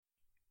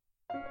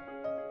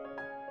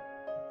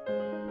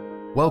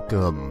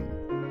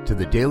Welcome to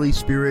the Daily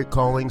Spirit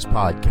Callings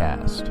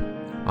podcast.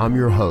 I'm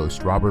your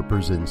host, Robert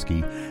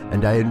Brzezinski,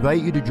 and I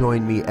invite you to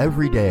join me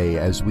every day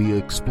as we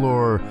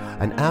explore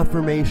an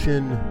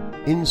affirmation,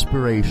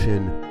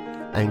 inspiration,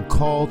 and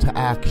call to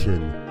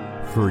action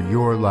for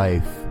your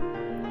life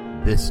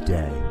this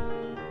day.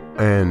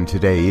 And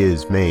today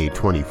is May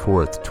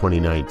 24th,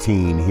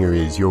 2019. Here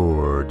is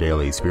your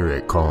Daily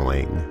Spirit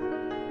Calling.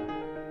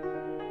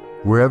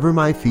 Wherever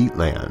my feet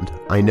land,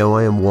 I know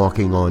I am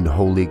walking on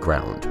holy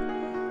ground.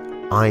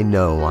 I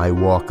know I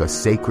walk a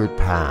sacred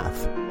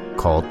path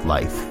called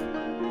life.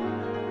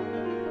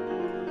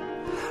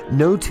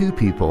 No two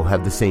people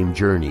have the same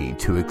journey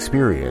to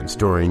experience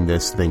during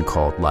this thing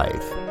called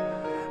life.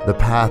 The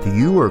path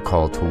you are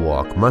called to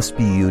walk must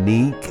be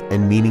unique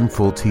and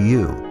meaningful to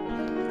you.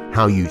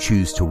 How you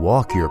choose to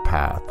walk your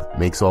path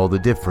makes all the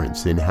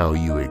difference in how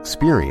you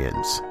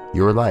experience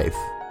your life.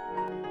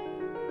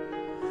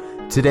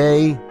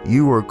 Today,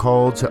 you are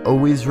called to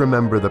always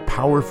remember the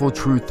powerful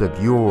truth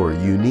of your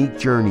unique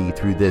journey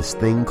through this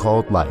thing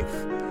called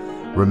life.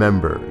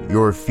 Remember,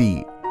 your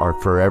feet are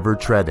forever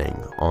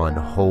treading on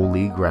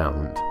holy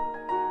ground.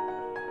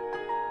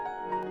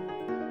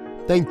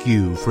 Thank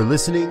you for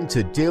listening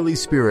to Daily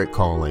Spirit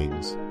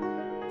Callings.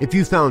 If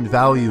you found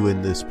value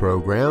in this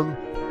program,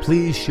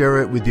 please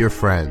share it with your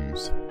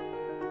friends.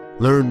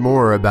 Learn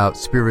more about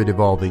Spirit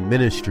Evolving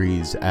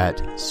Ministries at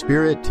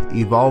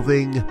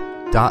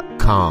spiritevolving.com.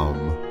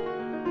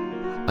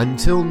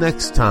 Until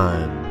next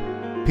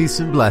time, peace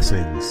and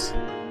blessings.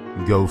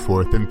 Go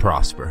forth and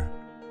prosper.